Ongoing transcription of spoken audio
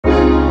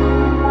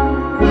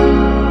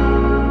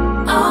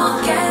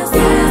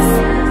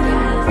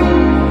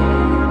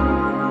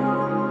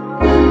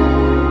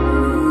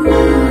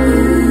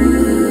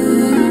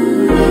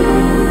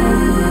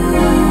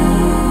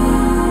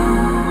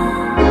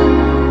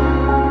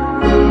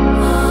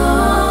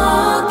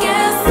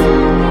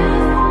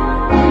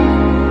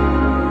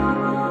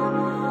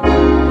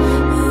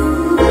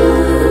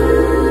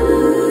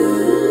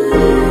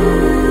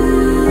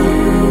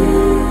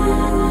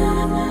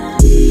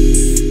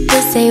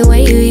same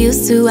way you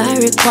used to. I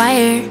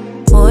require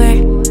more,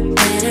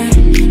 better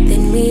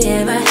than we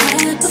ever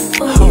had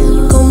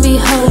before. Gon' be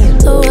whole,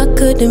 though I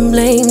couldn't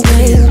blame.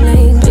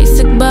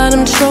 Basic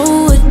bottom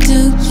troll, what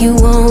do you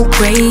want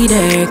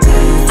greater?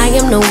 I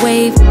am no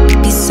wave,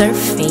 be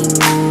surfing.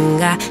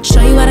 I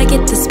show you how to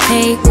get this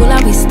pay, will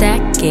I be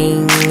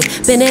stacking?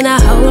 Been in a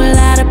whole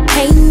lot of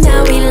pain,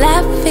 now we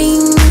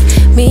laughing.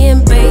 Me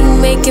and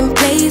Bang making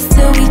plays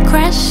till we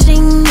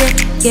crashing.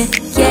 Yeah.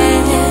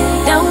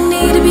 Don't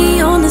need to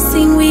be on the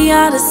scene, we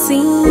are the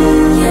scene.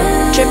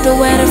 Yeah. Dripping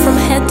wetter from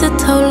head to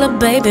toe, lil'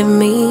 baby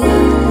me.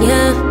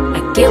 Yeah, I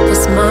get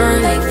what's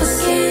mine.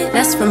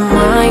 Let's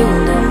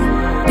remind them,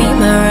 be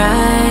my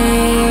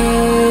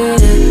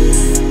ride.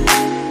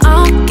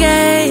 All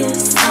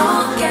gas.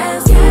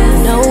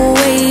 No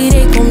way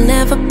they gon'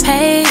 never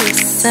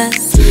pace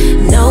us.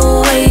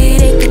 No way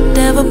they could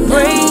ever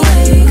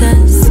break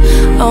us.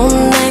 On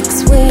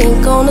next, we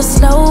ain't gonna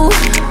slow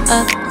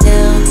up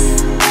now.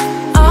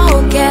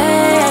 All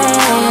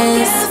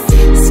gas.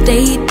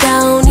 Stay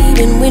down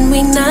even when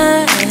we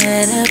not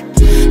up.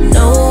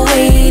 No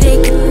way they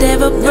could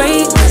ever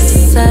break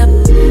us up.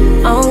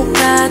 Oh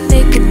God,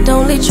 they could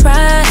only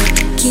try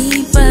to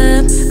keep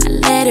up. I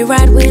let it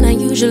ride when I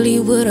usually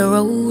would've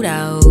rolled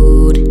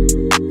out.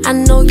 I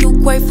know you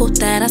grateful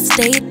that I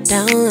stayed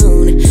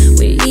down.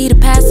 We either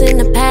pass in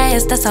the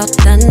past, that's all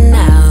done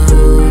now.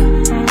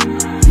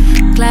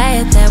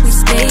 Glad that we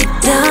stayed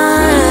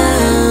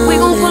down. We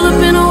gon' pull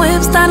up in a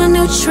whip, start a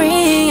new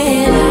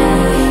trend.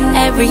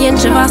 Every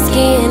inch of our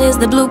skin is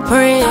the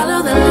blueprint.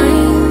 Follow the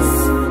lines.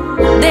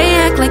 They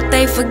act like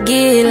they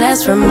forget,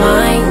 let's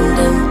remind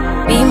them,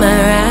 be my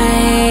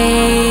ride.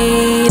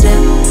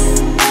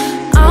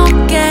 All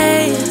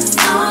gas.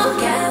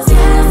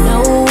 No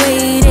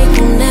way they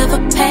gon' never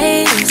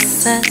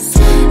pace us.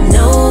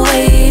 No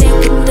way they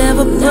could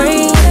ever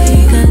break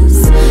us.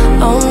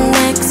 On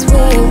next, we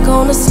ain't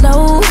gonna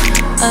slow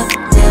up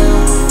now.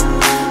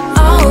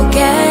 All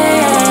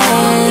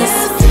gas.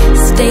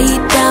 Stay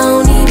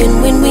down even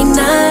when we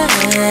not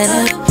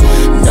up.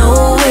 No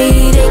way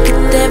they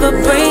could ever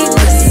break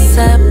us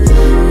up.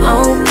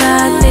 Oh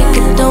God, they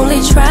could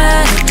only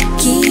try to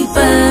keep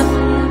up.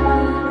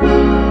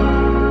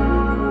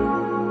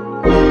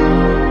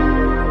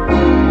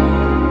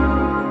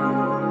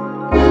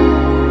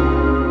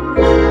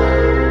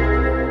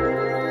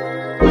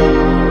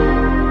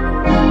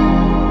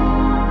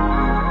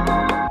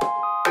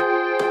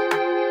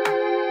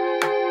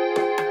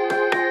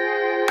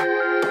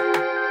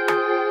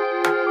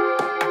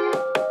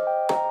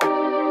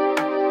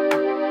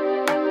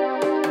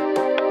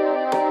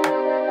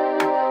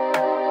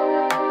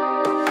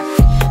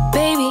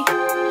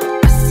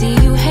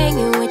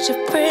 Your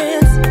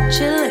friends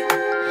chillin',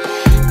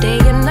 day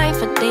and night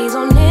for days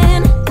on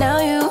end.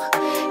 Now you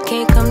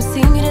can't come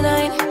see me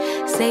tonight.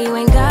 Say you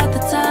ain't got the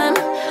time.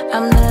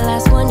 I'm the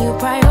last one you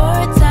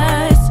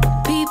prioritize.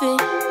 Peeping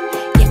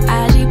your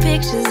IG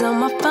pictures on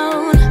my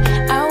phone.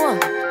 I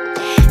won't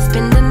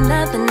spend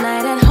another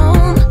night at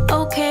home.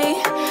 Okay,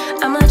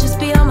 I'ma just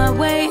be on my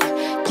way.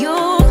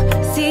 You'll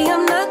see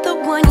I'm not the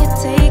one you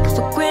take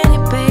for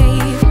granted,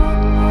 babe.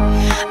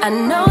 I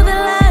know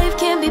that life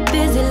can be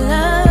busy,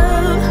 love.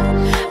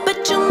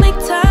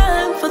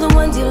 The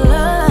ones you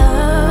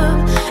love,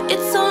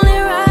 it's only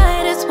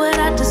right, it's what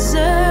I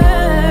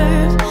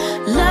deserve.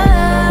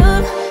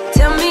 Love,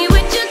 tell me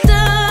what you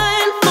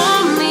done for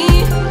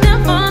me,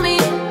 done for me,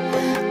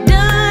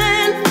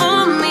 done for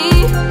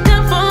me,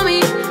 done for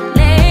me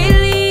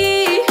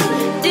lately.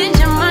 Did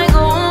your mind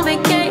go on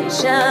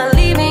vacation,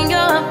 leaving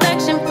your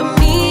affection for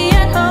me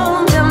at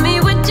home? Tell me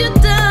what you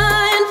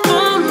done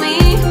for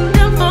me,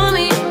 done for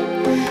me,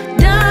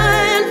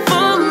 done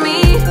for me,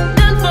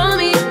 done for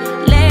me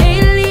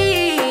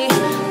lately.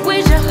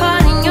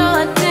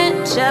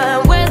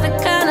 We're the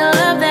kind of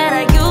love that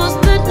I used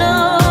to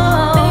know.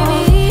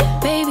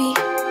 Baby,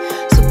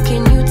 so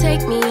can you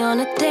take me on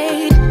a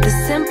date? The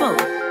simple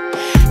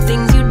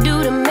things you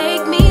do to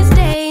make me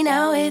stay.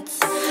 Now it's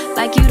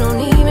like you don't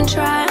even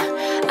try.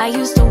 I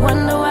used to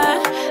wonder why,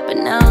 but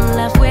now I'm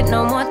left with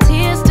no more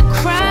tears to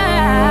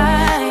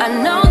cry. I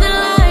know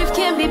that life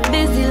can be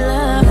busy,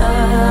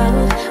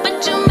 love,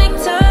 but you make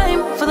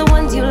time for the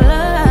ones you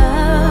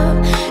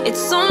love.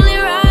 It's only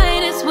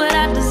right, it's what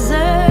I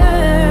deserve.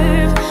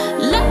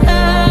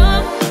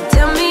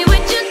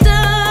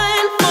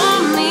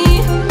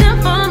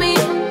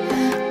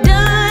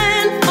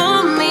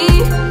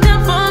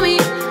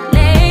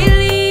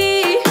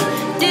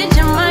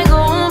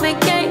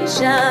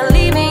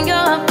 Leaving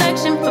your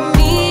affection for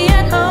me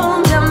at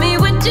home. Tell me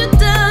what you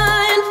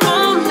done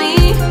for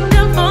me,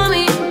 done for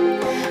me,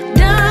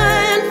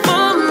 done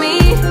for me,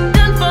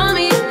 done for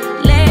me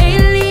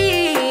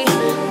lately.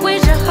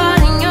 Where's your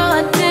heart and your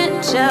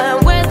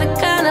attention? Where's the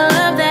kind of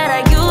love that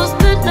I used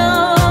to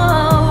know?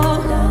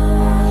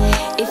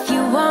 If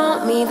you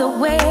want me the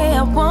way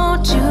I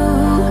want you,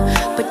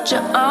 put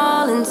your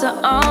all into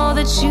all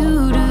that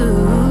you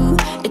do.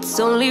 It's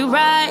only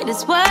right,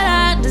 it's what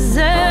I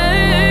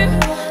deserve.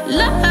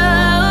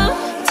 Love,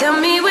 tell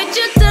me what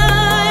you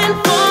done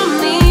for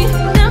me,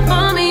 done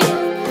for me,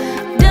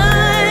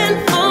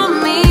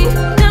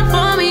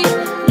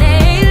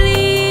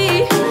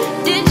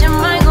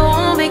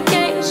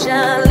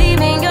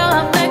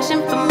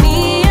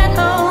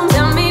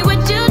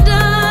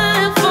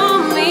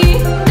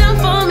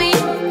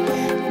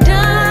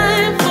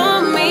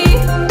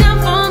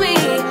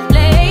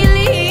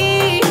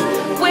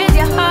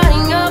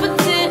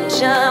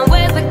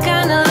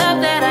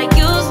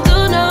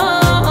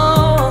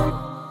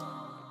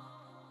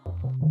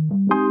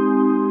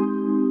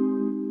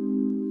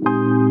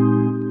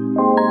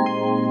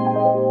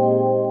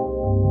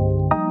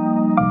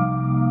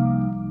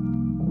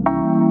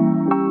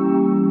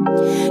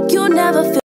 never feel